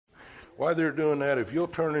While they're doing that, if you'll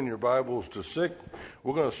turn in your Bibles to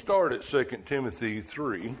we're going to start at 2 Timothy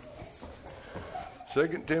 3.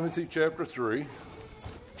 2 Timothy chapter 3.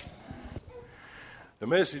 The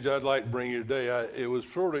message I'd like to bring you today, it was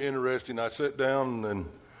sort of interesting. I sat down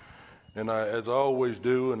and I, as I always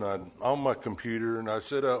do, and on my computer, and I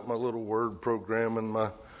set out my little word program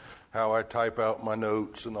and how I type out my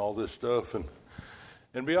notes and all this stuff. And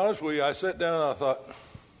to be honest with you, I sat down and I thought,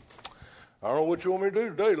 I don't know what you want me to do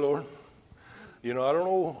today, Lord. You know, I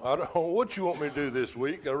don't know what you want me to do this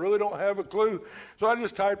week. I really don't have a clue. So I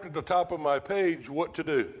just typed at the top of my page what to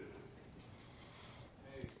do.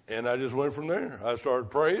 And I just went from there. I started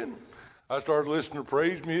praying. I started listening to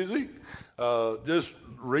praise music, just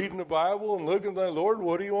reading the Bible and looking at, Lord,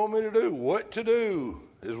 what do you want me to do? What to do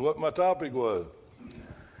is what my topic was.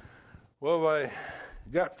 Well, if I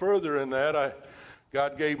got further in that,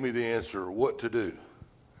 God gave me the answer, what to do.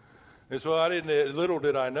 And so little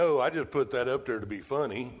did I know, I just put that up there to be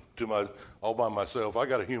funny all by myself. I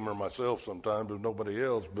got to humor myself sometimes with nobody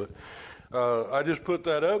else, but I just put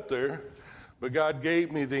that up there. But God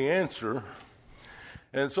gave me the answer.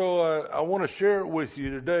 And so I want to share it with you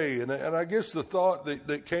today. And I guess the thought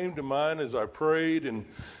that came to mind as I prayed and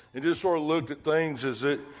just sort of looked at things is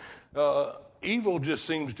that evil just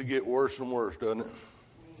seems to get worse and worse, doesn't it?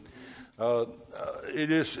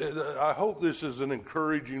 I hope this is an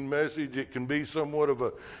encouraging message. It can be somewhat of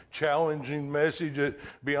a challenging message. To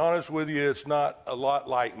be honest with you, it's not a lot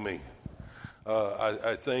like me.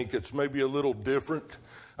 I think it's maybe a little different.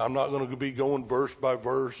 I'm not going to be going verse by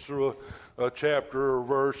verse through a chapter or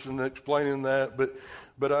verse and explaining that.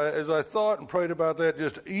 But as I thought and prayed about that,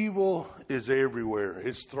 just evil is everywhere.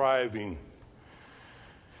 It's thriving.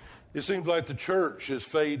 It seems like the church is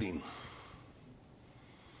fading.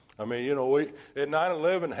 I mean, you know, at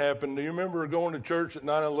 9/11 happened. Do you remember going to church at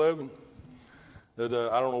 9/11? I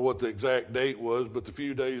don't know what the exact date was, but the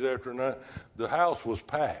few days after that, the house was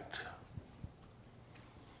packed.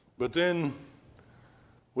 But then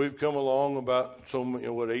we've come along about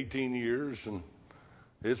 18 years, and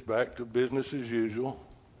it's back to business as usual.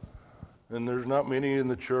 And there's not many in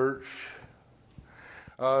the church.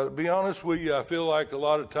 To be honest with you, I feel like a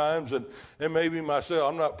lot of times, and maybe myself,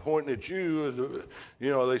 I'm not pointing at you.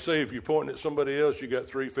 You know, they say if you're pointing at somebody else, you got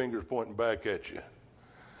three fingers pointing back at you.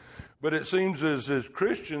 But it seems as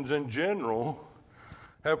Christians in general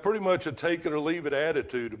have pretty much a take it or leave it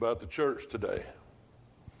attitude about the church today.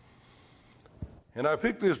 And I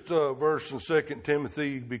picked this verse in 2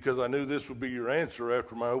 Timothy because I knew this would be your answer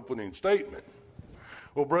after my opening statement.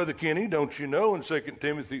 Well, Brother Kenny, don't you know in 2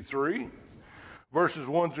 Timothy 3, verses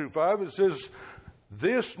 1 through 5, it says,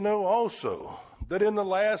 "This know also, that in the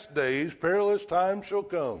last days perilous times shall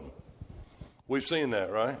come." We've seen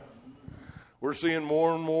that, right? We're seeing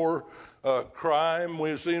more and more crime.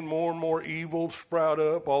 We're seeing more and more evil sprout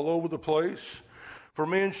up all over the place. "For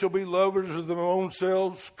men shall be lovers of their own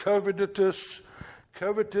selves, covetous,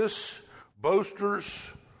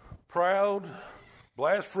 boasters, proud,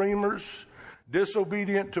 blasphemers,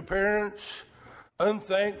 disobedient to parents,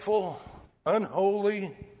 unthankful,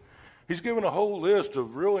 unholy." He's given a whole list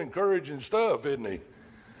of real encouraging stuff, isn't he?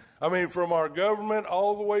 I mean, from our government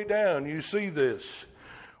all the way down, you see this.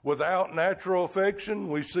 Without natural affection,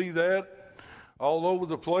 we see that all over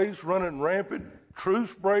the place, running rampant.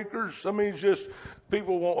 Truce breakers. I mean, it's just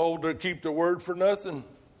people won't to keep their word for nothing.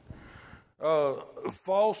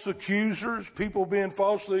 False accusers, people being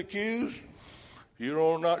falsely accused. If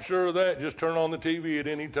you're not sure of that, just turn on the TV at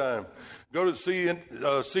any time. Go to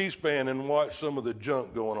C-SPAN and watch some of the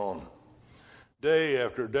junk going on. Day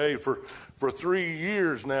after day. For 3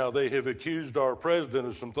 years now, they have accused our president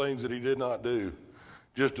of some things that he did not do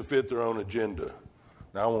just to fit their own agenda.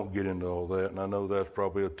 Now, I won't get into all that, and I know that's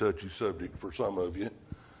probably a touchy subject for some of you,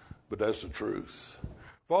 but that's the truth.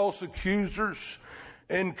 False accusers,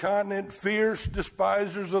 incontinent, fierce,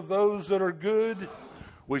 despisers of those that are good.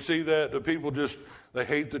 We see that the people they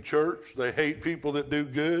hate the church. They hate people that do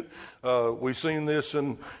good. We've seen this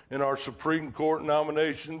in our Supreme Court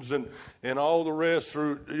nominations and all the rest.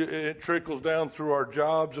 It trickles down through our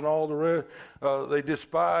jobs and all the rest. They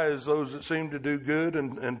despise those that seem to do good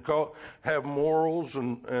and have morals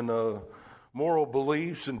and moral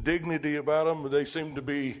beliefs and dignity about them. But they seem to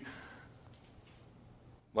be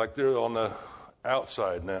like they're on the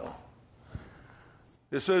outside now.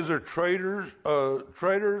 It says they're traitors,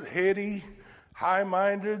 heady,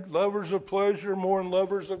 high-minded, lovers of pleasure more than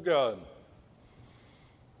lovers of God.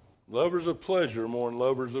 Lovers of pleasure more than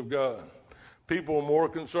lovers of God. People are more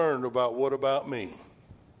concerned about what about me,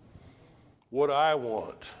 what I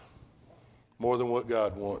want, more than what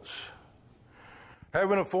God wants.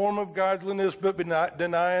 Having a form of godliness, but not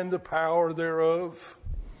denying the power thereof.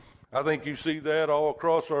 I think you see that all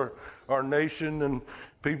across our nation, and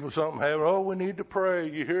people something happen. Oh, we need to pray.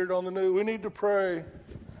 You hear it on the news. We need to pray.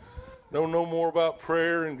 Don't know more about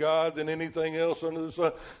prayer and God than anything else under the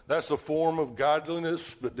sun. That's a form of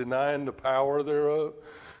godliness, but denying the power thereof.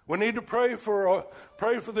 We need to pray for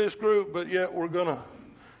this group, but yet we're going to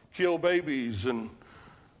kill babies, and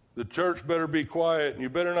the church better be quiet, and you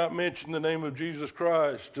better not mention the name of Jesus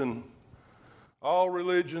Christ, and all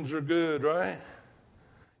religions are good, right?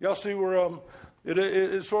 Y'all see where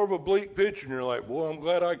it's sort of a bleak picture, and you're like, boy, I'm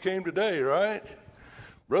glad I came today, right?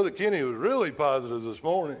 Brother Kenny was really positive this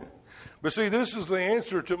morning. But see, this is the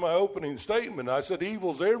answer to my opening statement. I said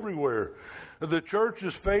evil's everywhere. The church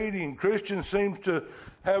is fading. Christians seem to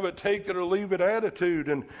have a take it or leave it attitude.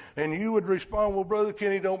 And you would respond, well, Brother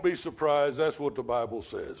Kenny, don't be surprised. That's what the Bible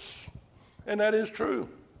says. And that is true.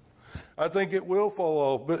 I think it will fall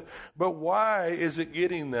off. But why is it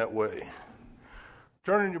getting that way?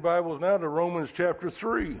 Turning your Bibles now to Romans chapter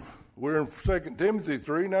 3. We're in 2 Timothy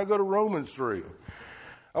 3. Now go to Romans 3.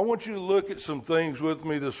 I want you to look at some things with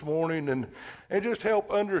me this morning and just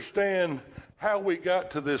help understand how we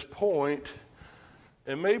got to this point.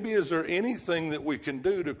 And maybe is there anything that we can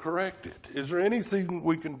do to correct it? Is there anything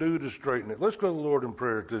we can do to straighten it? Let's go to the Lord in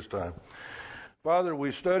prayer at this time. Father,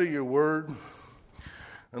 we study your word.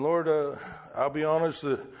 And Lord, I'll be honest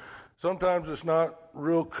that sometimes it's not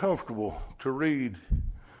real comfortable to read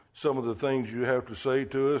some of the things you have to say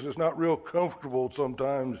to us. It's not real comfortable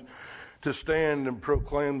sometimes to stand and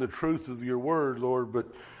proclaim the truth of your word, Lord, but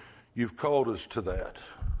you've called us to that.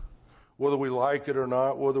 Whether we like it or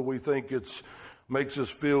not, whether we think it makes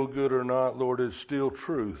us feel good or not, Lord, it's still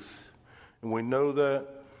truth. And we know that.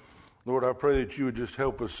 Lord, I pray that you would just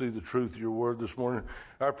help us see the truth of your word this morning.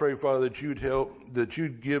 I pray, Father, that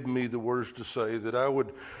you'd give me the words to say, that I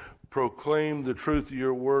would proclaim the truth of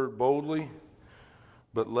your word boldly,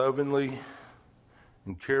 but lovingly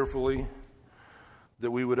and carefully, that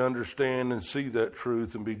we would understand and see that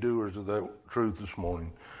truth and be doers of that truth this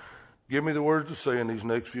morning. Give me the words to say in these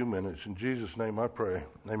next few minutes. In Jesus' name I pray.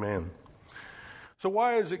 Amen. So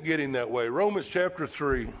why is it getting that way? Romans chapter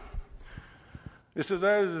 3. It says,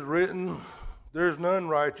 as it is written, there is none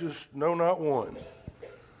righteous, no, not one.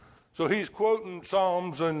 So he's quoting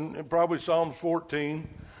Psalms and probably Psalms 14.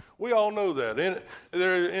 We all know that.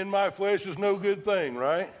 In my flesh is no good thing,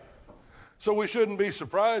 right? So we shouldn't be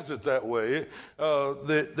surprised that way,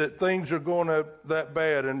 that things are going that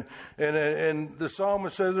bad. And the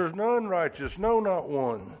psalmist says there's none righteous, no, not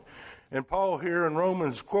one. And Paul here in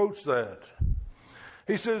Romans quotes that.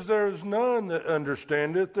 He says there is none that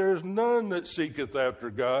understandeth, there is none that seeketh after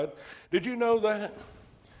God. Did you know that?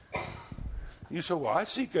 You say, well, I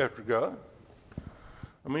seek after God.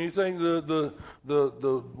 I mean, you think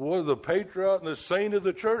the patriarch and the saint of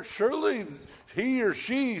the church, surely he or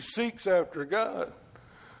she seeks after God.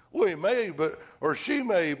 Well, he may, or she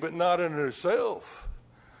may, but not in herself.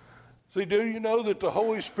 See, do you know that the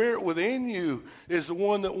Holy Spirit within you is the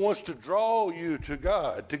one that wants to draw you to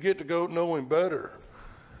God, to get to go know him better?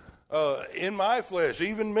 In my flesh,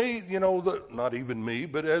 even me, not even me,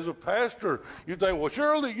 but as a pastor, you think, well,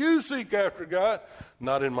 surely you seek after God.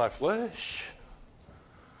 Not in my flesh.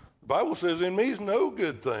 The Bible says in me is no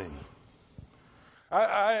good thing.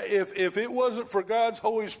 If it wasn't for God's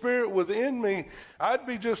Holy Spirit within me, I'd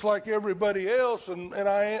be just like everybody else. And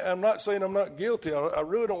I'm not saying I'm not guilty. I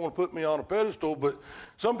really don't want to put me on a pedestal, but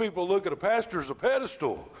some people look at a pastor as a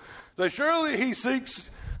pedestal. They surely he seeks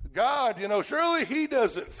God, surely he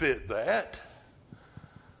doesn't fit that.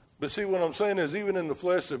 But see, what I'm saying is even in the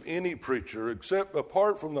flesh of any preacher, except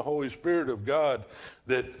apart from the Holy Spirit of God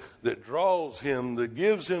that draws him, that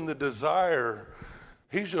gives him the desire,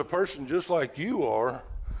 he's a person just like you are,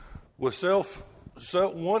 with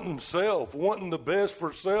wanting the best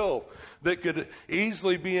for self, that could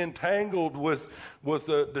easily be entangled with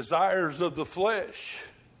the desires of the flesh.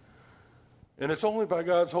 And it's only by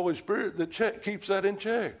God's Holy Spirit that keeps that in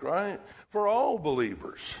check, right? For all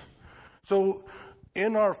believers. So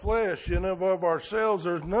in our flesh and of ourselves,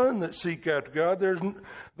 there's none that seek after God.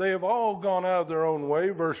 They have all gone out of their own way,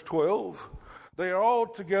 verse 12. They are all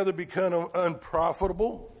together become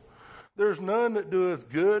unprofitable. There's none that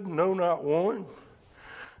doeth good, no, not one.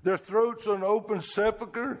 Their throats are an open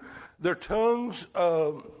sepulchre. Their tongues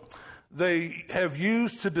they have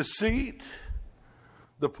used to deceit.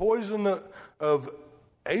 The poison of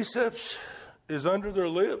asps is under their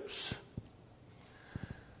lips.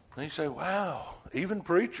 And you say, wow, even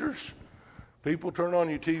preachers? People, turn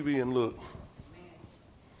on your TV and look.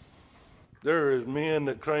 There is men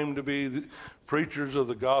that claim to be preachers of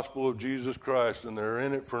the gospel of Jesus Christ, and they're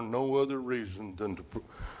in it for no other reason than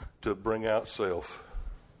to bring out self.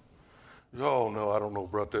 Oh, no, I don't know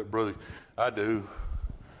about that, brother. I do.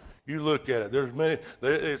 You look at it. There's many.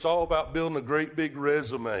 It's all about building a great big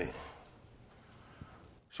resume.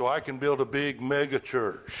 So I can build a big mega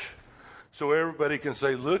church. So everybody can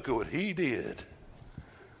say, look at what he did.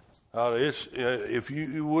 If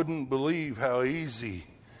you wouldn't believe how easy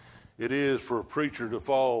it is for a preacher to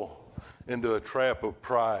fall into a trap of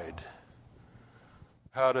pride.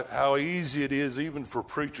 How easy it is even for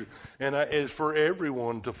preachers, and it's for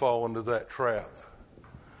everyone to fall into that trap.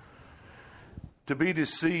 To be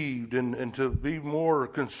deceived and to be more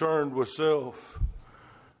concerned with self,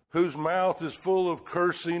 whose mouth is full of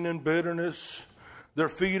cursing and bitterness, their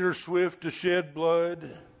feet are swift to shed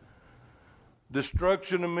blood,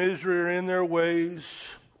 destruction and misery are in their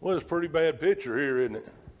ways. Well, it's a pretty bad picture here, isn't it?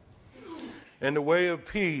 And the way of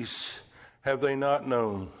peace have they not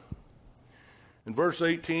known. And verse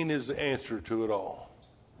 18 is the answer to it all.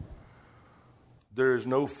 There is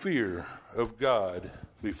no fear of God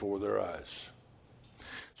before their eyes.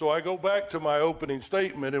 So I go back to my opening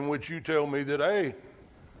statement in which you tell me that, hey,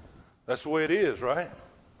 that's the way it is, right?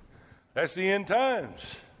 That's the end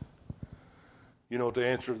times. You know what the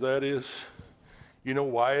answer to that is? You know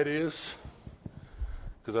why it is?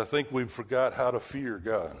 Because I think we've forgot how to fear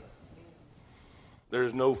God.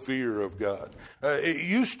 There's no fear of God. It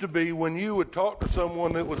used to be when you would talk to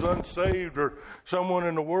someone that was unsaved or someone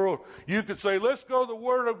in the world, you could say, let's go to the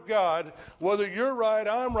Word of God. Whether you're right,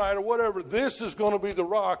 I'm right, or whatever, this is going to be the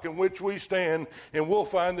rock in which we stand, and we'll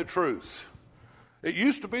find the truth. It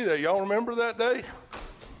used to be that. Y'all remember that day?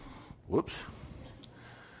 Whoops.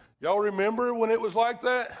 Y'all remember when it was like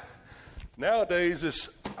that? Nowadays,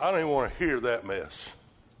 I don't even want to hear that mess.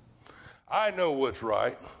 I know what's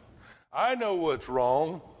right. I know what's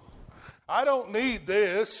wrong. I don't need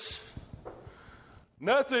this.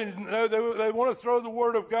 Nothing. They want to throw the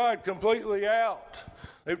Word of God completely out.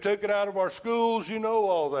 They've taken it out of our schools, you know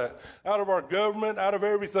all that. Out of our government, out of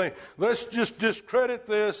everything. Let's just discredit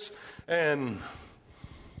this. And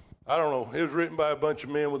I don't know. It was written by a bunch of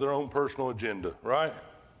men with their own personal agenda, right?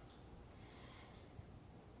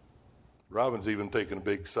 Robin's even taking a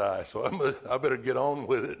big sigh, so I better get on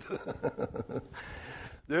with it.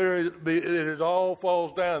 It all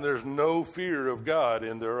falls down. There's no fear of God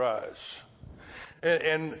in their eyes.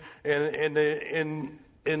 And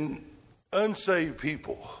unsaved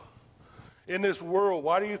people in this world,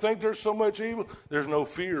 why do you think there's so much evil? There's no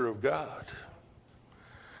fear of God.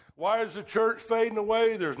 Why is the church fading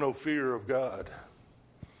away? There's no fear of God.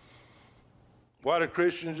 Why do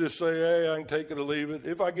Christians just say, hey, I can take it or leave it?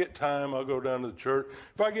 If I get time, I'll go down to the church.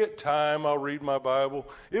 If I get time, I'll read my Bible.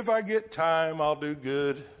 If I get time, I'll do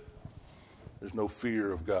good. There's no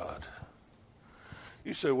fear of God.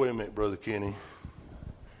 You say, wait a minute, Brother Kenny.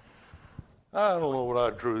 I don't know what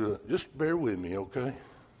I'd truly. Just bear with me, okay?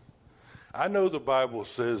 I know the Bible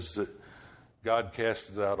says that God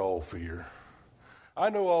casts out all fear. I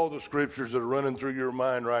know all the scriptures that are running through your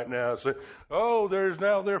mind right now say, oh, there's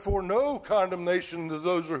now therefore no condemnation to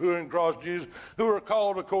those who are in Christ Jesus, who are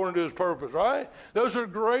called according to his purpose, right? Those are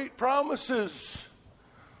great promises.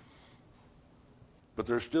 But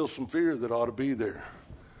there's still some fear that ought to be there.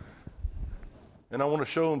 And I want to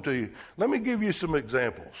show them to you. Let me give you some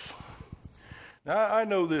examples. Now, I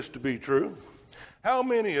know this to be true. How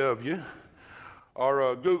many of you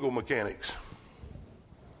are Google mechanics?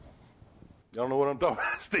 Y'all know what I'm talking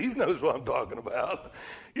about? Steve knows what I'm talking about.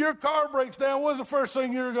 Your car breaks down. What's the first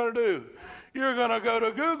thing you're going to do? You're going to go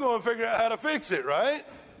to Google and figure out how to fix it, right?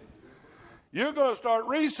 You're going to start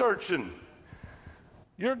researching.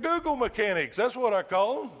 You're Google mechanics. That's what I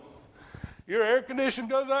call them. Your air conditioner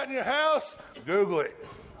goes out in your house. Google it.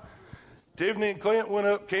 Tiffany and Clint went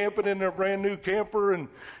up camping in their brand new camper, and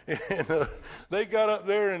they got up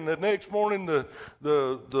there, and the next morning the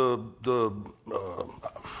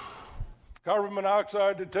carbon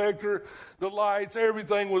monoxide detector, the lights,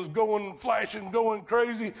 everything was going, flashing, going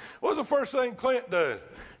crazy. What was the first thing Clint did?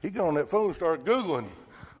 He got on that phone and started Googling,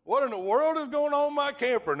 what in the world is going on in my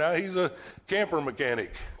camper? Now he's a camper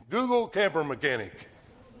mechanic. Google camper mechanic.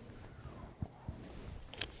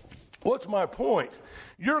 What's my point?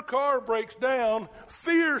 Your car breaks down,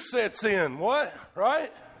 fear sets in. What?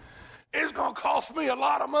 Right? It's going to cost me a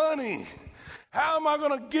lot of money. How am I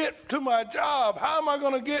going to get to my job? How am I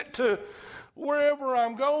going to get to wherever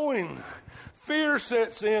I'm going? Fear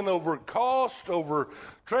sets in over cost, over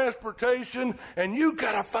transportation, and you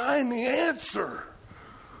got to find the answer.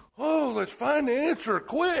 Oh, let's find the answer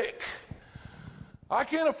quick. I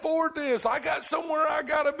can't afford this. I got somewhere I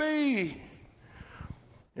got to be.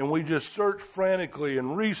 and we just search frantically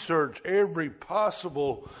and research every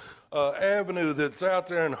possible avenue that's out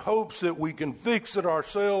there in hopes that we can fix it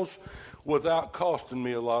ourselves without costing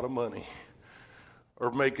me a lot of money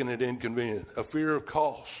or making it inconvenient. A fear of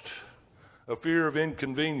cost, a fear of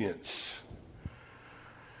inconvenience.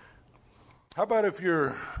 How about if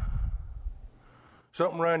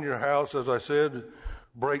something around your house, as I said,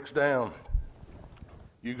 breaks down?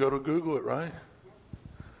 You go to Google it, right?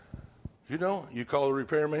 You don't? You call a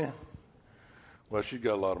repairman? Well, she's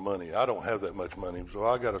got a lot of money. I don't have that much money, so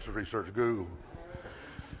I got to research Google.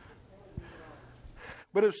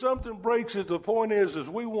 But if something breaks it, the point is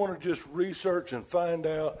we want to just research and find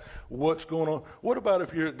out what's going on. What about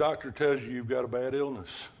if your doctor tells you you've got a bad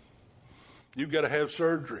illness? You've got to have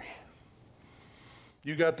surgery.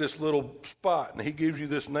 You got this little spot, and he gives you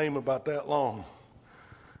this name about that long.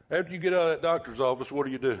 After you get out of that doctor's office, what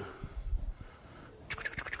do?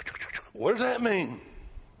 What does that mean?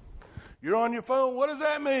 You're on your phone. What does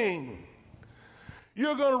that mean?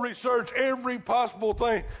 You're going to research every possible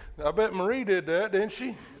thing. I bet Marie did that, didn't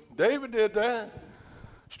she? David did that.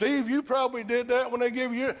 Steve, you probably did that when they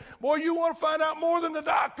give you. Boy, you want to find out more than the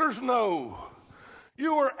doctors know.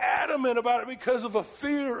 You were adamant about it because of a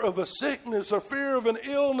fear of a sickness, a fear of an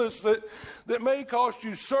illness that may cost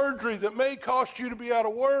you surgery, that may cost you to be out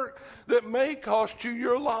of work, that may cost you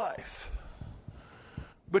your life.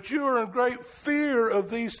 But you are in great fear of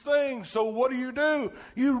these things. So what do?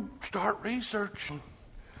 You start researching.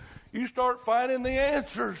 You start finding the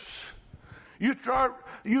answers. You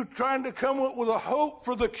trying to come up with a hope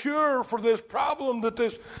for the cure for this problem that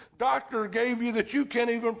this doctor gave you that you can't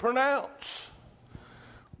even pronounce.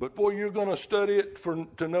 But boy, you're going to study it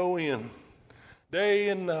to no end, day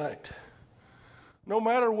and night. No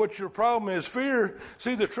matter what your problem is, fear.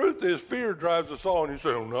 See, the truth is fear drives us all. And you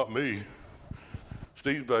say, oh, not me.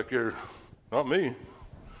 Steve's back here. Not me.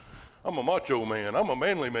 I'm a macho man. I'm a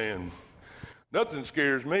manly man. Nothing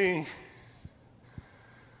scares me.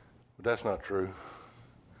 But that's not true.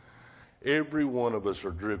 Every one of us are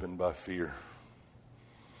driven by fear.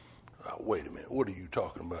 Oh, wait a minute. What are you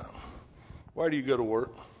talking about? Why do you go to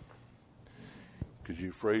work? Because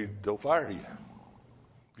you're afraid they'll fire you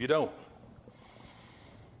if you don't.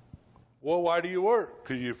 Well, why do you work?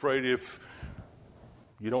 Because you're afraid if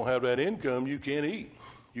you don't have that income, you can't eat.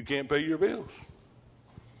 You can't pay your bills.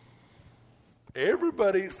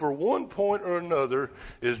 Everybody, for one point or another,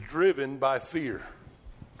 is driven by fear.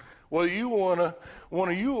 Whether you want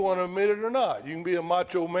to admit it or not. You can be a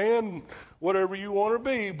macho man, whatever you want to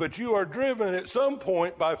be, but you are driven at some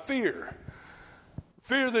point by fear.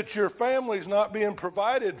 Fear that your family's not being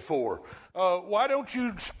provided for. Why don't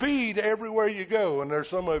you speed everywhere you go? And there's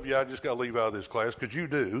some of you I just got to leave out of this class because you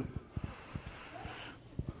do.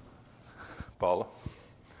 Paula.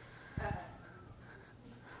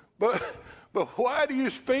 But why do you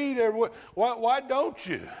speed everywhere? Why don't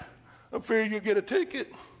you? I fear you get a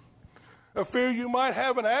ticket. I fear you might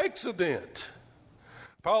have an accident.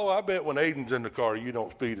 Paula, I bet when Aiden's in the car, you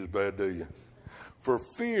don't speed as bad, do you? For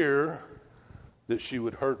fear that she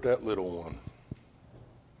would hurt that little one.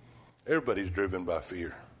 Everybody's driven by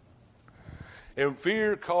fear. And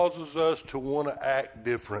fear causes us to want to act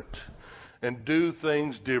different and do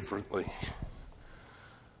things differently.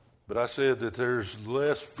 But I said that there's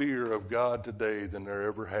less fear of God today than there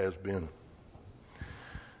ever has been.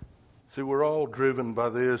 See, we're all driven by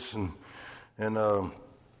this, but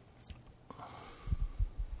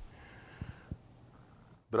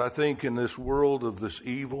I think in this world of this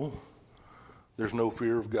evil, there's no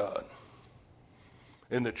fear of God.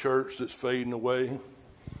 In the church that's fading away,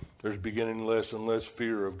 there's beginning less and less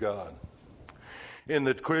fear of God. In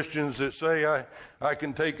the Christians that say, I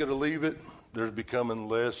can take it or leave it, there's becoming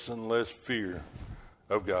less and less fear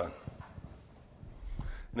of God.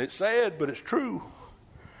 And it's sad, but it's true.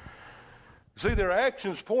 See, their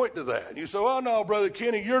actions point to that. You say, oh, no, Brother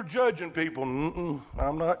Kenny, you're judging people.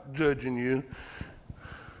 I'm not judging you.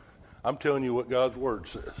 I'm telling you what God's Word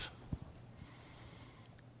says.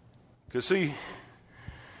 Because, see,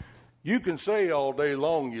 you can say all day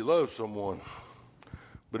long you love someone,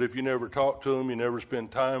 but if you never talk to them, you never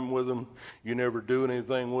spend time with them, you never do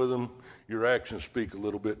anything with them, your actions speak a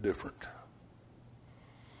little bit different.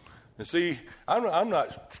 And see, I'm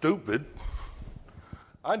not stupid.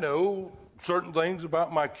 I know certain things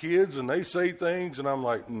about my kids, and they say things, and I'm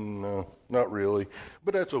like, no, not really.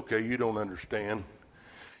 But that's okay. You don't understand.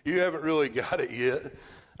 You haven't really got it yet.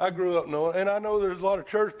 I grew up knowing, and I know there's a lot of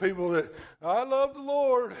church people that, I love the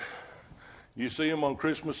Lord. You see them on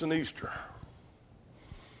Christmas and Easter.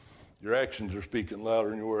 Your actions are speaking louder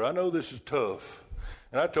than your word. I know this is tough.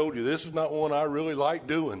 And I told you, this is not one I really like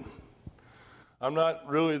doing. I'm not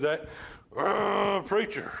really that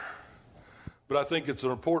preacher. But I think it's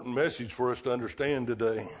an important message for us to understand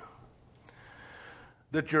today.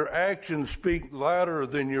 That your actions speak louder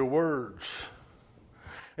than your words.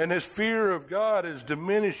 And this fear of God is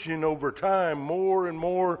diminishing over time more and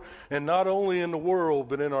more, and not only in the world,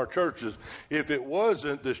 but in our churches. If it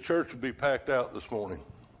wasn't, this church would be packed out this morning.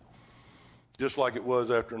 Just like it was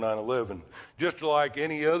after 9/11. Just like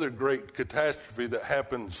any other great catastrophe that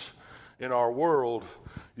happens in our world,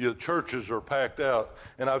 the churches are packed out.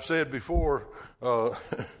 And I've said before,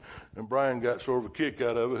 and Brian got sort of a kick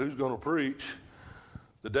out of it, who's going to preach?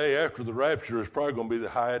 The day after the rapture is probably going to be the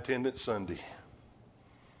high attendance Sunday.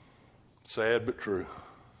 Sad but true.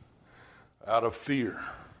 Out of fear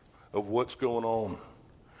of what's going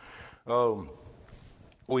on.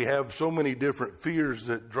 We have so many different fears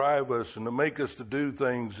that drive us and to make us to do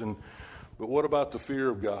things. But what about the fear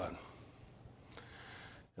of God?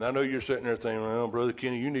 And I know you're sitting there thinking, well, Brother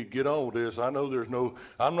Kenny, you need to get on with this. I know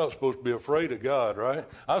I'm not supposed to be afraid of God, right?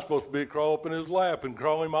 I'm supposed to be crawl up in his lap and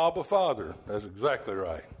call him Abba Father. That's exactly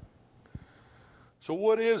right. So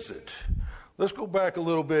what is it? Let's go back a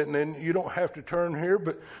little bit, and then you don't have to turn here,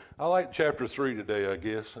 but I like chapter 3 today, I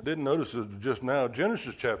guess. I didn't notice it just now.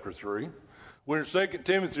 Genesis chapter 3. We're in 2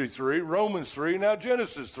 Timothy 3, Romans 3, now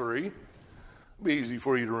Genesis 3. It'll be easy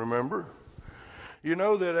for you to remember. You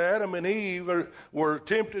know that Adam and Eve were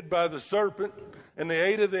tempted by the serpent, and they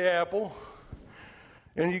ate of the apple.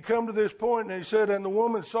 And you come to this point, and he said, and the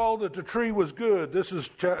woman saw that the tree was good. This is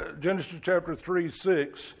Genesis chapter 3,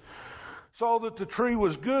 6. Saw that the tree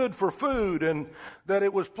was good for food, and that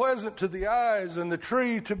it was pleasant to the eyes, and the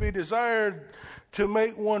tree to be desired to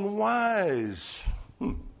make one wise.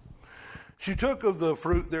 She took of the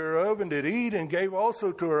fruit thereof, and did eat, and gave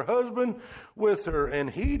also to her husband with her, and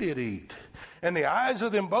he did eat. And the eyes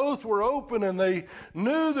of them both were open, and they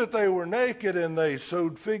knew that they were naked, and they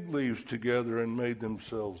sewed fig leaves together and made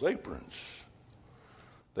themselves aprons.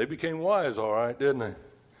 They became wise, all right, didn't they?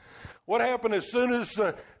 What happened as soon as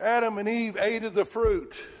Adam and Eve ate of the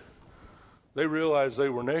fruit? They realized they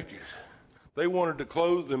were naked. They wanted to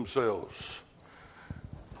clothe themselves.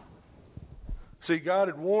 See, God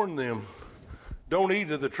had warned them, don't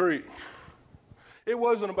eat of the tree. It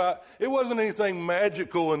wasn't anything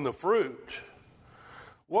magical in the fruit.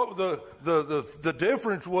 What the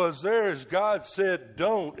difference was there is God said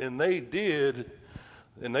don't, and they did,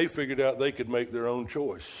 and they figured out they could make their own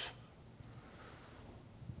choice.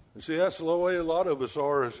 You see, that's the way a lot of us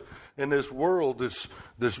are in this world, this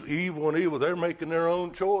evil and evil. They're making their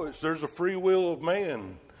own choice. There's a free will of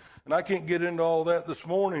man. And I can't get into all that this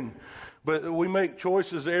morning, but we make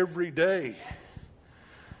choices every day.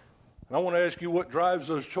 And I want to ask you, what drives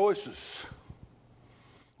those choices?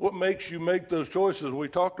 What makes you make those choices? We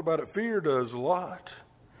talked about it. Fear does a lot.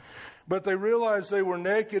 But they realized they were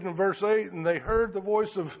naked in verse 8, and they heard the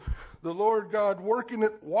voice of the Lord God walking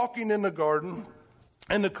in the garden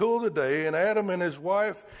in the cool of the day, and Adam and his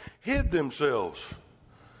wife hid themselves.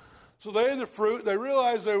 So they ate the fruit, they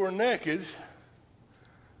realized they were naked,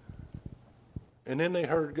 and then they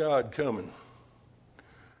heard God coming.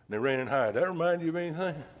 And they ran and hid. That remind you of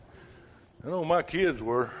anything? I know my kids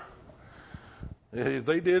were. If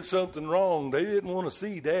they did something wrong, they didn't want to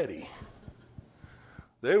see Daddy.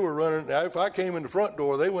 They were running. If I came in the front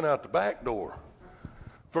door, they went out the back door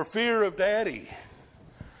for fear of Daddy.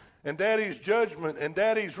 And Daddy's judgment and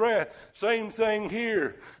Daddy's wrath. Same thing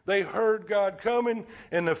here. They heard God coming,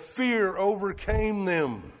 and the fear overcame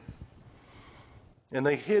them. And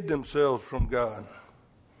they hid themselves from God.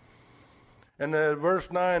 And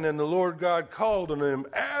verse 9, and the Lord God called on him,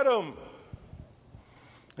 Adam.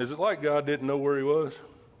 Is it like God didn't know where he was?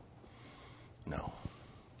 No.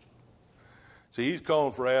 See, he's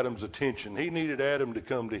calling for Adam's attention. He needed Adam to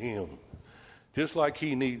come to him, just like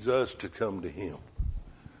he needs us to come to him.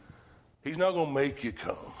 He's not going to make you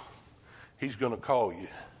come. He's going to call you.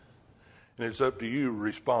 And it's up to you to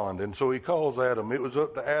respond. And so he calls Adam. It was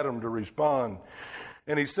up to Adam to respond.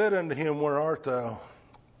 And he said unto him, where art thou?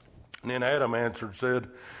 And then Adam answered, said,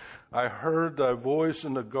 I heard thy voice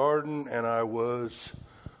in the garden, and I was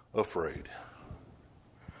afraid,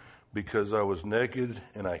 because I was naked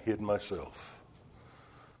and I hid myself.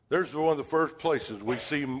 There's one of the first places we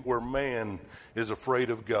see where man is afraid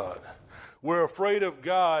of God. We're afraid of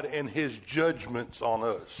God and his judgments on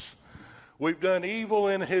us. We've done evil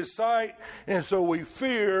in his sight, and so we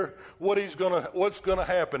fear what's going to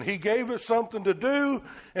happen. He gave us something to do,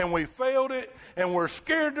 and we failed it, and we're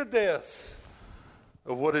scared to death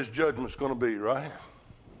of what his judgment's going to be, right?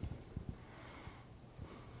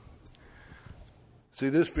 See,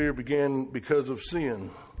 this fear began because of sin.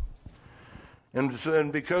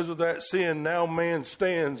 And because of that sin, now man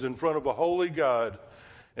stands in front of a holy God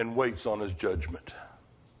and waits on his judgment.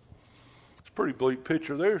 It's a pretty bleak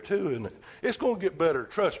picture there too, isn't it? It's going to get better.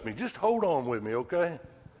 Trust me. Just hold on with me, okay?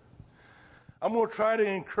 I'm going to try to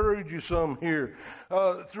encourage you some here.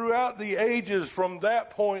 Throughout the ages from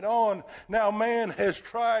that point on, now man has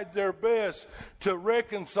tried their best to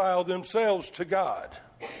reconcile themselves to God.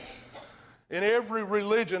 In every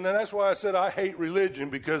religion, and that's why I said I hate religion,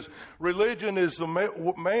 because religion is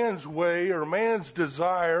the man's way or man's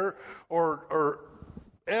desire or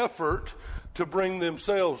effort to bring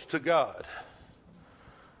themselves to God.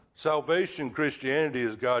 Salvation, Christianity,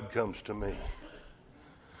 is God comes to me.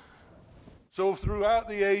 So throughout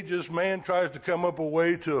the ages, man tries to come up a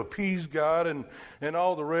way to appease God and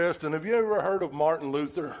all the rest. And have you ever heard of Martin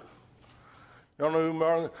Luther? Y'all know who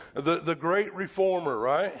Martin? The great reformer,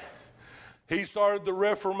 right? He started the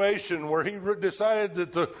Reformation, where he decided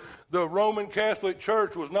that the Roman Catholic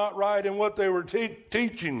Church was not right in what they were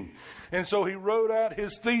teaching. And so he wrote out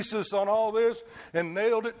his thesis on all this and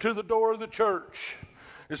nailed it to the door of the church.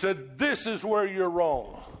 He said, "This is where you're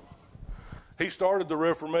wrong." He started the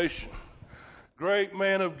Reformation. Great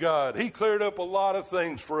man of God. He cleared up a lot of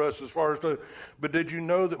things for us as far as but did you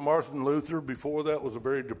know that Martin Luther before that was a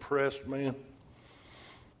very depressed man?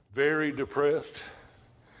 Very depressed.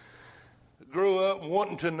 Grew up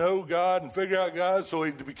wanting to know God and figure out God, so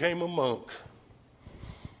he became a monk.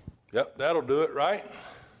 Yep, that'll do it, right?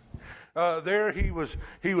 There he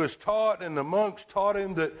was taught, and the monks taught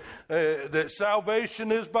him that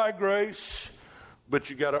salvation is by grace, but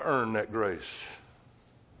you got to earn that grace.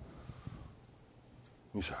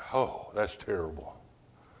 You say, "Oh, that's terrible."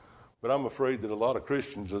 But I'm afraid that a lot of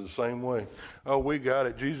Christians are the same way. "Oh, we got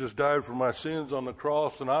it. Jesus died for my sins on the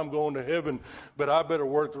cross, and I'm going to heaven, but I better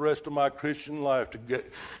work the rest of my Christian life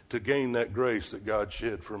to gain that grace that God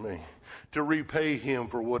shed for me, to repay him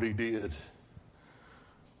for what he did."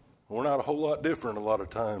 We're not a whole lot different a lot of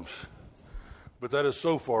times. But that is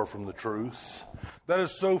so far from the truth. That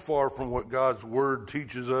is so far from what God's word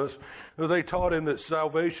teaches us. They taught him that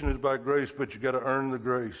salvation is by grace, but you got to earn the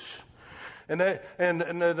grace. And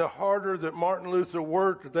the harder that Martin Luther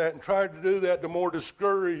worked at that and tried to do that, the more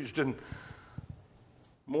discouraged and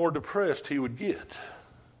more depressed he would get.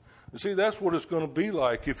 You see, that's what it's going to be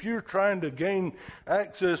like. If you're trying to gain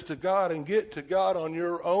access to God and get to God on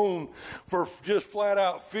your own for just flat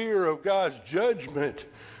out fear of God's judgment,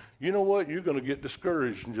 you know what? You're going to get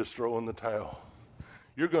discouraged and just throw in the towel.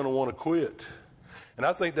 You're going to want to quit. And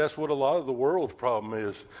I think that's what a lot of the world's problem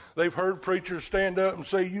is. They've heard preachers stand up and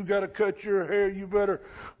say, "You got to cut your hair, you better,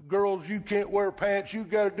 girls, you can't wear pants, you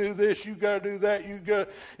got to do this, you got to do that,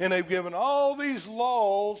 and they've given all these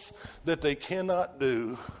laws that they cannot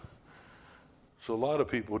do. So a lot of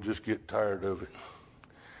people just get tired of it.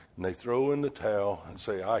 And they throw in the towel and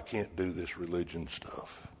say, "I can't do this religion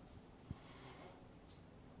stuff."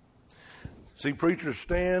 See, preachers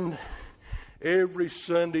stand every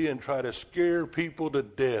Sunday and try to scare people to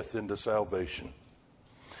death into salvation.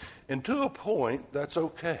 And to a point, that's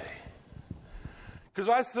okay. Because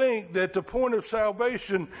I think that the point of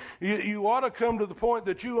salvation, you ought to come to the point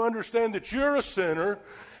that you understand that you're a sinner,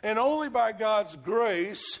 and only by God's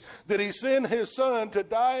grace did he send his son to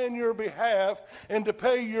die in your behalf and to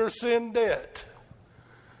pay your sin debt.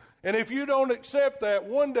 And if you don't accept that,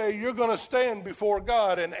 one day you're going to stand before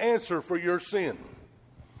God and answer for your sin.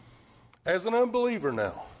 As an unbeliever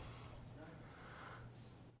now.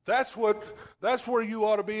 That's where you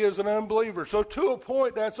ought to be as an unbeliever. So to a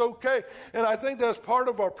point, that's okay. And I think that's part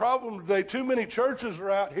of our problem today. Too many churches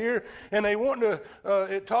are out here, and they want to,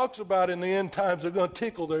 it talks about in the end times, they're going to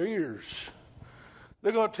tickle their ears.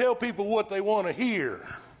 They're going to tell people what they want to hear.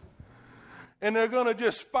 And they're going to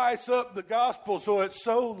just spice up the gospel so it's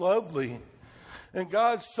so lovely. And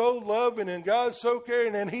God's so loving and God's so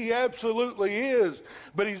caring, and he absolutely is.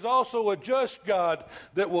 But he's also a just God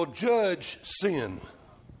that will judge sin.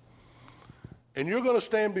 And you're going to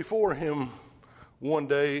stand before him one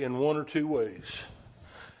day in one or two ways.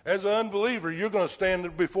 As an unbeliever, you're going to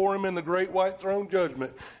stand before him in the great white throne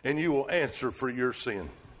judgment, and you will answer for your sin.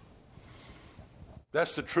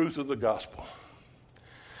 That's the truth of the gospel.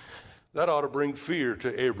 That ought to bring fear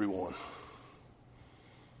to everyone.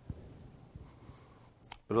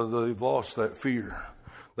 But they've lost that fear.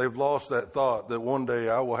 They've lost that thought that one day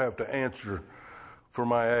I will have to answer for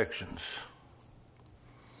my actions.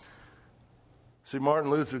 See, Martin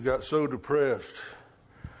Luther got so depressed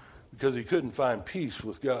because he couldn't find peace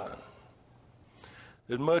with God.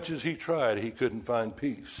 As much as he tried, he couldn't find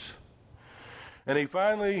peace. And he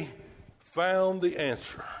finally found the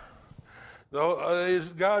answer.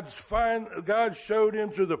 God showed him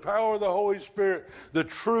through the power of the Holy Spirit the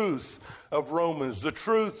truth of Romans, the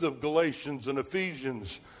truth of Galatians and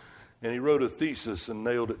Ephesians. And he wrote a thesis and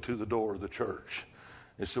nailed it to the door of the church.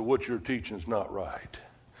 He said, what you're teaching is not right.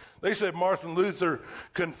 They said Martin Luther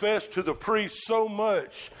confessed to the priest so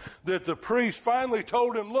much that the priest finally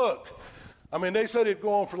told him, look, they said it'd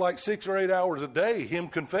go on for like 6 or 8 hours a day, him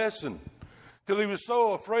confessing. Because he was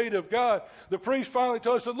so afraid of God. The priest finally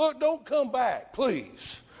told him, look, don't come back,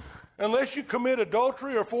 please, unless you commit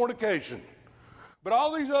adultery or fornication. But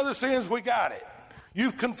all these other sins, we got it.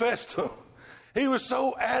 You've confessed them. He was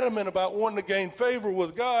so adamant about wanting to gain favor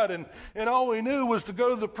with God, and all he knew was to go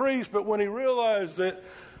to the priest. But when he realized that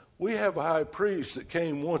we have a high priest that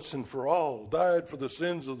came once and for all, died for the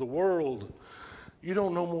sins of the world, you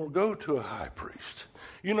don't no more go to a high priest.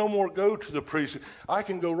 You no more go to the priest. I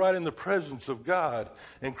can go right in the presence of God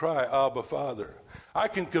and cry, Abba, Father. I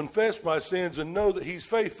can confess my sins and know that he's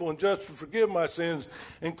faithful and just to forgive my sins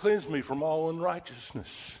and cleanse me from all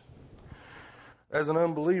unrighteousness. As an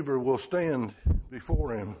unbeliever will stand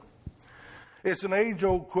before him. It's an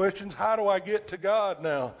age-old question. How do I get to God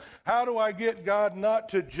now? How do I get God not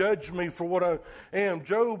to judge me for what I am?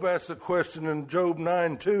 Job asked the question in Job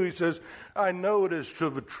 9:2. He says, I know it is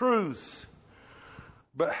the truth,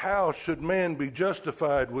 but how should man be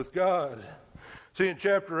justified with God? See, in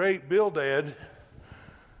chapter 8, Bildad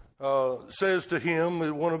says to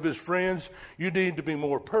him, one of his friends, you need to be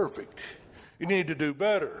more perfect. You need to do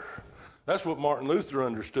better. That's what Martin Luther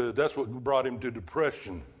understood. That's what brought him to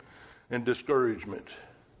depression and discouragement.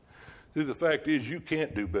 See, the fact is, you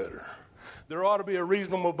can't do better. There ought to be a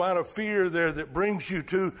reasonable amount of fear there that brings you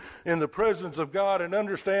to in the presence of God and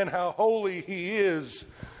understand how holy he is.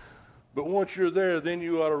 But once you're there, then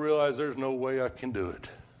you ought to realize there's no way I can do it.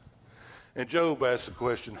 And Job asked the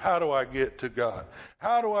question, how do I get to God?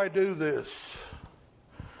 How do I do this?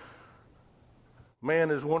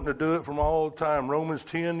 Man is wanting to do it from all the time. Romans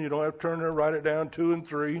 10, you don't have to turn there, write it down, 2 and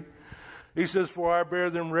 3. He says, for I bear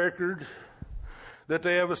them record that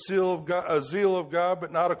they have a zeal of God,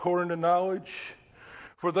 but not according to knowledge.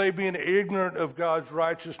 For they being ignorant of God's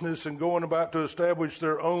righteousness and going about to establish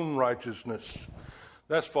their own righteousness.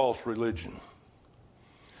 That's false religion.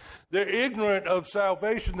 They're ignorant of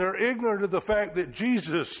salvation. They're ignorant of the fact that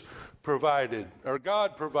Jesus provided, or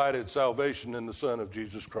God provided salvation in the Son of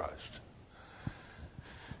Jesus Christ.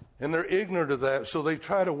 And they're ignorant of that, so they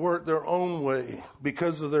try to work their own way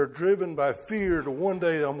because they're driven by fear to one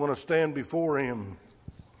day I'm going to stand before him.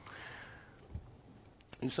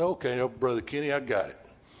 He said, okay, Brother Kenny, I got it.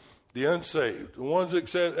 The unsaved, the ones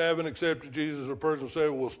that haven't accepted Jesus or person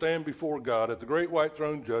saved, will stand before God at the great white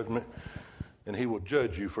throne judgment, and he will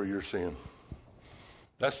judge you for your sin.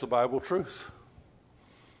 That's the Bible truth.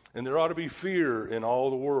 And there ought to be fear in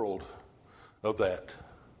all the world of that.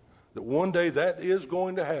 That one day that is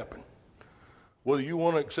going to happen, whether you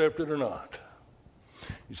want to accept it or not.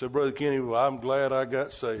 You said, Brother Kenny, well, I'm glad I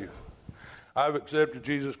got saved. I've accepted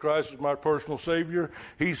Jesus Christ as my personal Savior.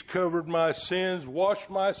 He's covered my sins, washed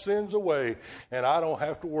my sins away, and I don't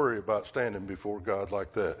have to worry about standing before God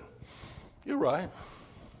like that. You're right.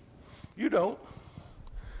 You don't.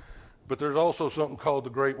 But there's also something called the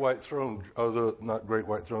Great White Throne,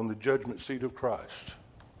 the Judgment Seat of Christ.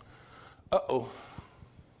 Uh-oh.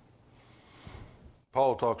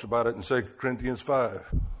 Paul talks about it in 2 Corinthians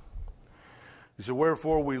 5. He said,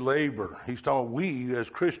 wherefore we labor. He's talking we as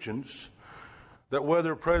Christians, that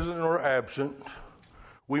whether present or absent,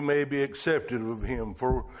 we may be accepted of him.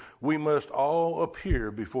 For we must all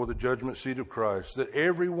appear before the judgment seat of Christ, that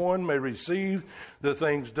everyone may receive the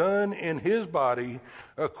things done in his body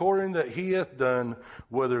according that he hath done,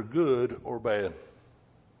 whether good or bad.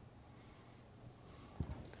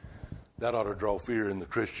 That ought to draw fear in the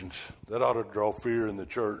Christians. That ought to draw fear in the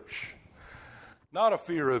church. Not a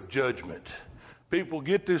fear of judgment. People,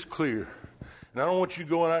 get this clear. And I don't want you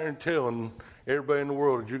going out and telling everybody in the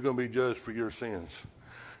world that you're going to be judged for your sins.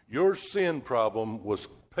 Your sin problem was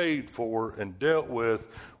paid for and dealt with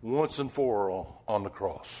once and for all on the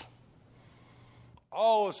cross.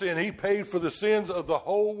 All of sin. He paid for the sins of the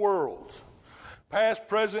whole world. Past,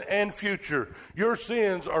 present, and future. Your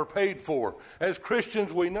sins are paid for. As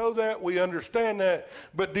Christians, we know that. We understand that.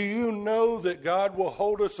 But do you know that God will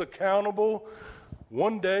hold us accountable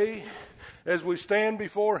one day as we stand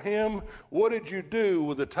before him? What did you do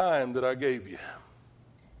with the time that I gave you?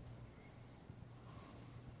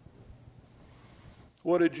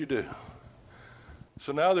 What did you do?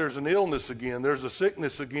 So now there's an illness again. There's a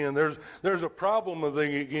sickness again. There's a problem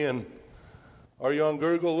again. Are you on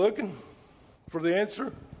Google looking for the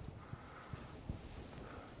answer?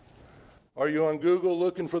 Are you on Google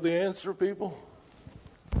looking for the answer, people?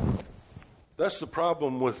 That's the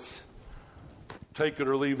problem with take it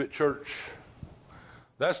or leave it church.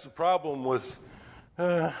 That's the problem with,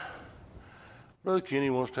 Brother Kenny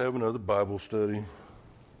wants to have another Bible study.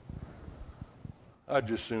 I'd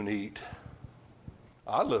just soon eat.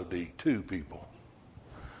 I love to eat too, people.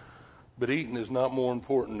 But eating is not more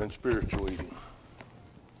important than spiritual eating.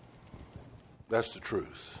 That's the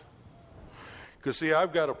truth. Because, see,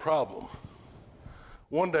 I've got a problem.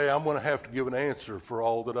 One day I'm going to have to give an answer for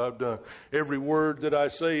all that I've done. Every word that I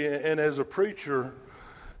say. And as a preacher,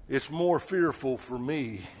 it's more fearful for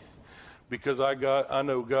me because I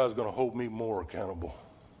know God's going to hold me more accountable.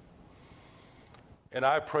 And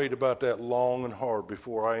I prayed about that long and hard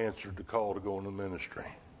before I answered the call to go into ministry.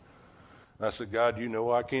 And I said, God, you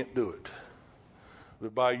know I can't do it.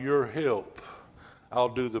 But by your help, I'll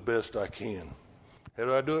do the best I can. How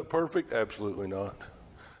do I do it perfect? Absolutely not.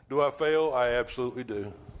 Do I fail? I absolutely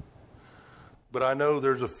do. But I know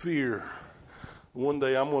there's a fear. One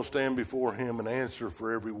day I'm going to stand before him and answer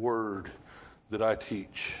for every word that I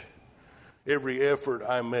teach, every effort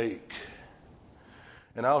I make.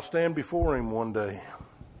 And I'll stand before him one day.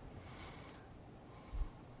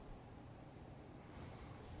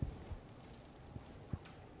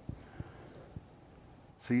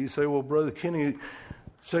 So you say, well, Brother Kenny,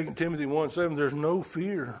 2 Timothy 1:7, there's no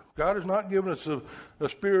fear. God has not given us a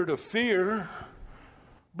spirit of fear,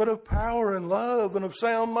 but of power and love and of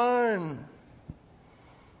sound mind.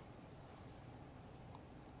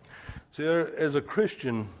 See, as a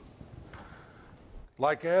Christian,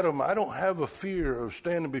 like Adam, I don't have a fear of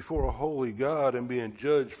standing before a holy God and being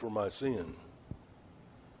judged for my sin.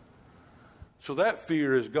 So that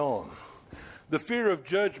fear is gone. The fear of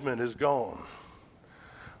judgment is gone.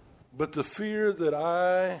 But the fear that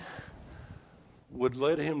I would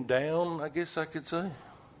let him down, I guess I could say.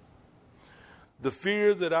 The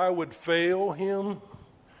fear that I would fail him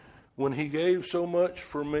when he gave so much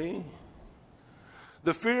for me.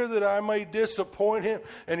 The fear that I may disappoint him.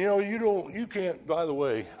 And you can't, by the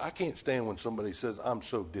way, I can't stand when somebody says, I'm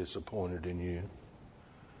so disappointed in you.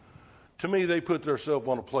 To me, they put themselves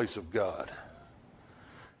on a place of God.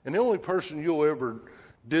 And the only person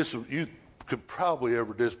you could probably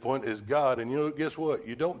ever disappoint is God. And guess what?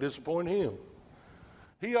 You don't disappoint him.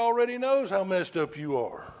 He already knows how messed up you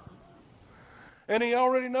are. And he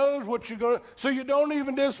already knows what you're going to, so you don't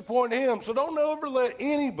even disappoint him. So don't ever let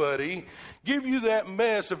anybody give you that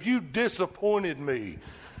mess if you disappointed me.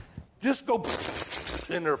 Just go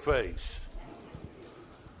in their face.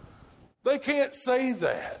 They can't say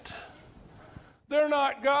that. They're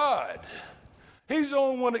not God. He's the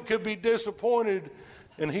only one that could be disappointed,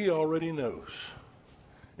 and he already knows.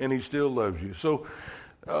 And he still loves you. So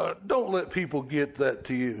don't let people get that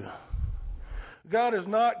to you. God has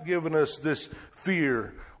not given us this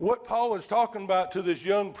fear. What Paul is talking about to this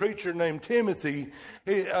young preacher named Timothy,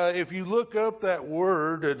 if you look up that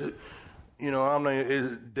word, Deleia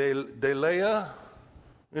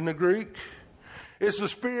in the Greek, it's a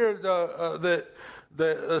spirit that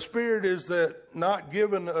a spirit is that not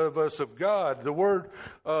given of us of God. The word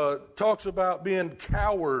talks about being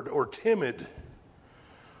coward or timid,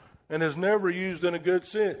 and is never used in a good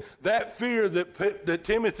sense. That fear that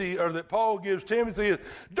Timothy, or that Paul gives Timothy, is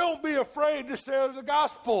don't be afraid to share the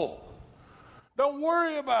gospel. Don't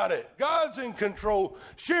worry about it. God's in control.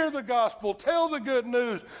 Share the gospel. Tell the good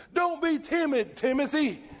news. Don't be timid,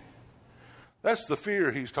 Timothy. That's the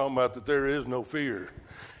fear he's talking about, that there is no fear.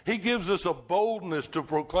 He gives us a boldness to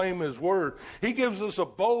proclaim his word. He gives us a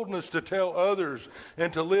boldness to tell others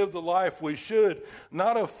and to live the life we should.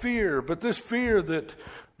 Not a fear, but this fear that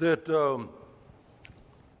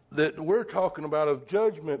we're talking about of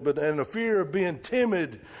judgment, and a fear of being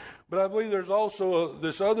timid. But I believe there's also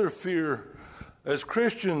this other fear as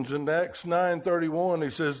Christians. In Acts 9:31, he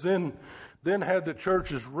says, Then had the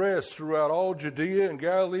churches rest throughout all Judea and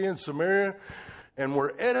Galilee and Samaria, and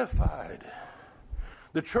were edified.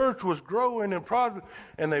 The church was growing in progress,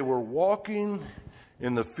 and they were walking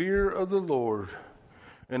in the fear of the Lord,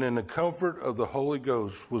 and in the comfort of the Holy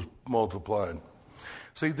Ghost was multiplied.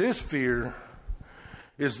 See, this fear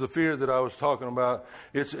is the fear that I was talking about.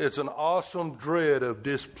 It's an awesome dread of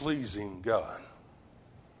displeasing God.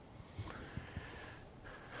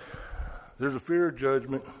 There's a fear of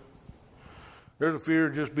judgment. There's a fear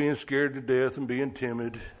of just being scared to death and being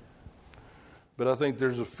timid. But I think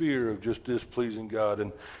there's a fear of just displeasing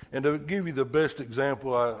God. And to give you the best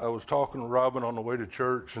example, I was talking to Robin on the way to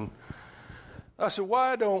church, and I said,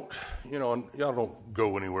 why don't, and y'all don't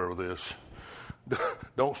go anywhere with this.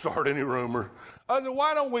 Don't start any rumor. I said,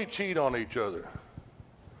 why don't we cheat on each other?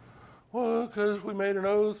 Well, because we made an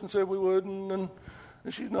oath and said we wouldn't, and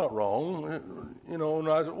she's not wrong, you know. And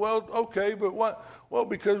I said, well, okay, but what? Well,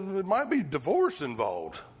 because there might be divorce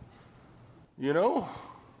involved, you know.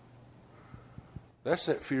 That's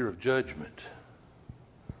that fear of judgment.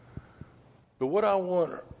 But what I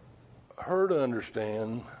want her to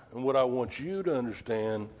understand, and what I want you to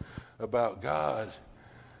understand about God,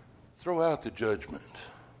 throw out the judgment.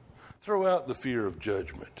 Throw out the fear of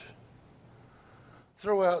judgment.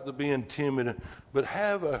 Throw out the being timid, but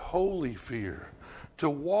have a holy fear. To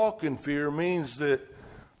walk in fear means that,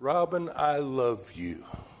 Robin, I love you.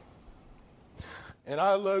 And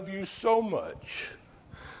I love you so much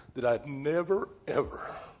that I'd never, ever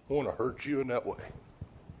want to hurt you in that way.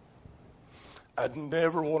 I'd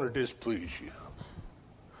never want to displease you.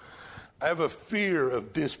 I have a fear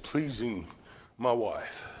of displeasing my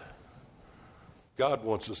wife. God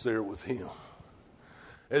wants us there with him.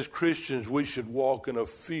 As Christians, we should walk in a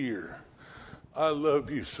fear. I love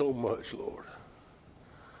you so much, Lord.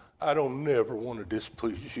 I don't never want to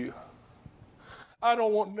displease you. I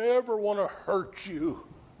don't never want to hurt you.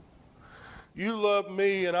 You love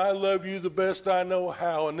me, and I love you the best I know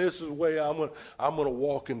how, and this is the way I'm going to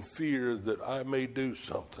walk in fear that I may do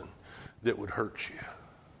something that would hurt you.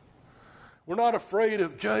 We're not afraid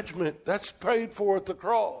of judgment. That's paid for at the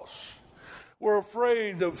cross. We're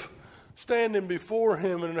afraid of standing before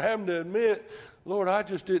him and having to admit, Lord, I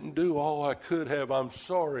just didn't do all I could have. I'm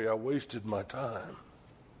sorry I wasted my time.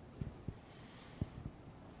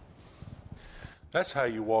 That's how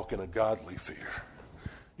you walk in a godly fear.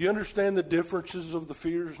 You understand the differences of the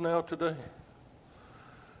fears now today?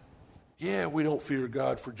 Yeah, we don't fear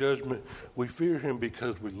God for judgment. We fear him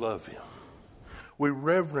because we love him. We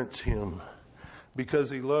reverence him because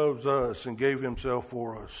he loves us and gave himself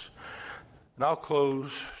for us. And I'll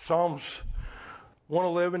close. Psalms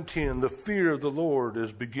 111:10, the fear of the Lord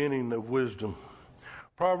is beginning of wisdom.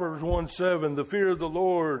 Proverbs 1:7, the fear of the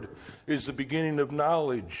Lord is the beginning of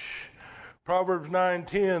knowledge. Proverbs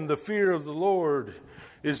 9:10, the fear of the Lord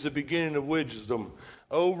is the beginning of wisdom.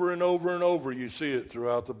 Over and over and over you see it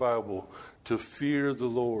throughout the Bible. To fear the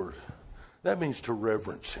Lord. That means to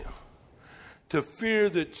reverence him. To fear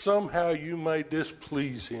that somehow you may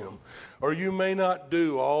displease him, or you may not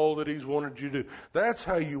do all that he's wanted you to do. That's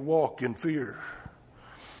how you walk in fear.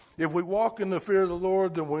 If we walk in the fear of the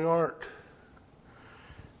Lord, then we aren't.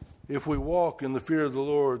 If we walk in the fear of the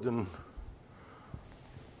Lord, then,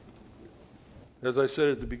 as I said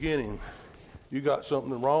at the beginning, you got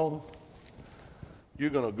something wrong, you're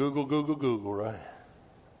going to Google, right?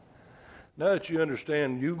 Now that you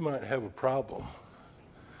understand you might have a problem,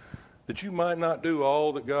 that you might not do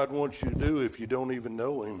all that God wants you to do if you don't even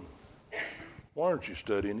know him, why aren't you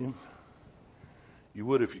studying him? You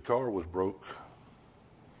would if your car was broke.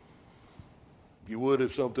 You would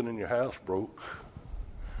if something in your house broke.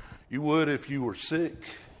 You would if you were sick.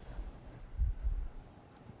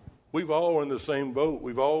 We've all in the same boat.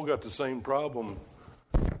 We've all got the same problem.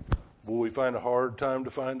 But we find a hard time to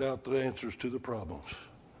find out the answers to the problems.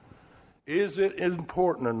 Is it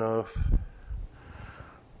important enough?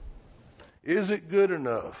 Is it good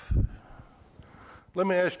enough? Let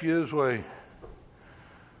me ask you this way.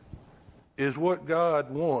 Is what God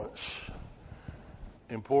wants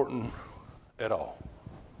important at all?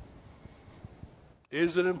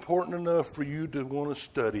 Is it important enough for you to want to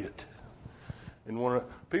study it? And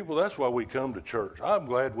people, that's why we come to church. I'm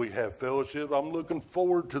glad we have fellowship. I'm looking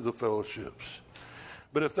forward to the fellowships.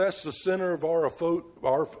 But if that's the center of our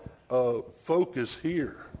focus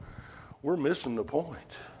here, we're missing the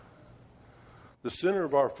point. The center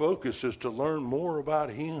of our focus is to learn more about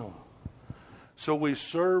him, so we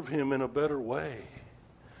serve him in a better way,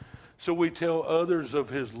 so we tell others of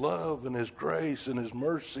his love and his grace and his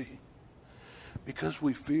mercy, because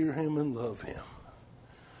we fear him and love him.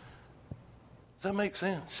 Does that make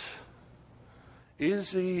sense?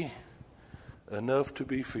 Is he enough to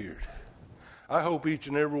be feared? I hope each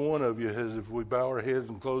and every one of you has, if we bow our heads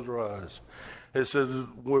and close our eyes, has said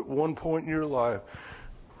at one point in your life,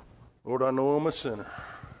 Lord, I know I'm a sinner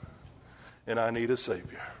and I need a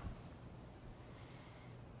Savior.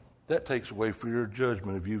 That takes away for your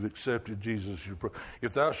judgment if you've accepted Jesus.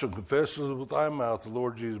 If thou shalt confess with thy mouth the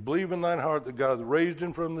Lord Jesus, believe in thine heart that God hath raised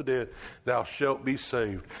him from the dead, thou shalt be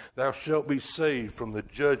saved. Thou shalt be saved from the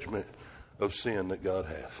judgment of sin that God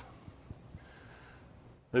hath.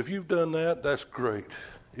 If you've done that, that's great.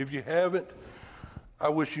 If you haven't, I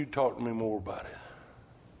wish you'd talk to me more about it.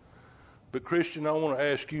 But Christian, I want to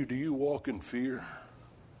ask you, do you walk in fear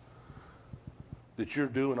that you're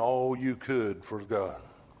doing all you could for God?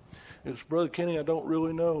 It's, Brother Kenny, I don't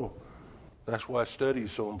really know. That's why study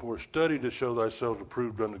is so important. Study to show thyself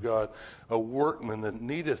approved unto God, a workman that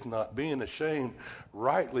needeth not, being ashamed,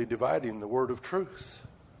 rightly dividing the word of truth.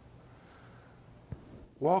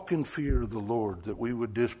 Walk in fear of the Lord, that we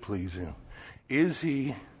would displease him. Is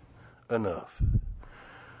he enough?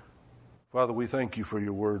 Father, we thank you for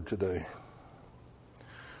your word today.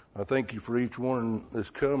 I thank you for each one that's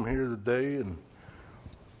come here today. And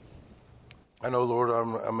I know, Lord,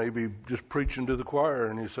 I may be just preaching to the choir,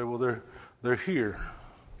 and you say, well, they're here.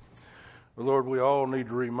 But Lord, we all need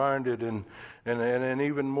to be reminded, and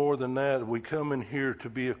even more than that, we come in here to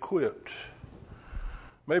be equipped.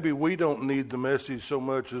 Maybe we don't need the message so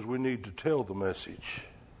much as we need to tell the message.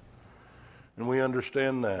 And we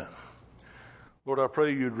understand that. Lord, I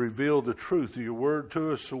pray you'd reveal the truth of your word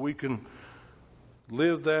to us so we can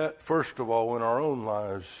live that, first of all, in our own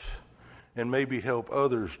lives, and maybe help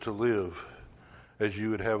others to live as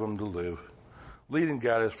you would have them to live. Lead and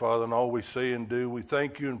guide us, Father, in all we say and do. We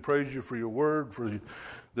thank you and praise you for your word, for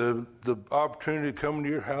the opportunity to come into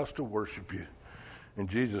your house to worship you. In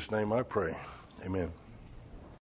Jesus' name I pray. Amen.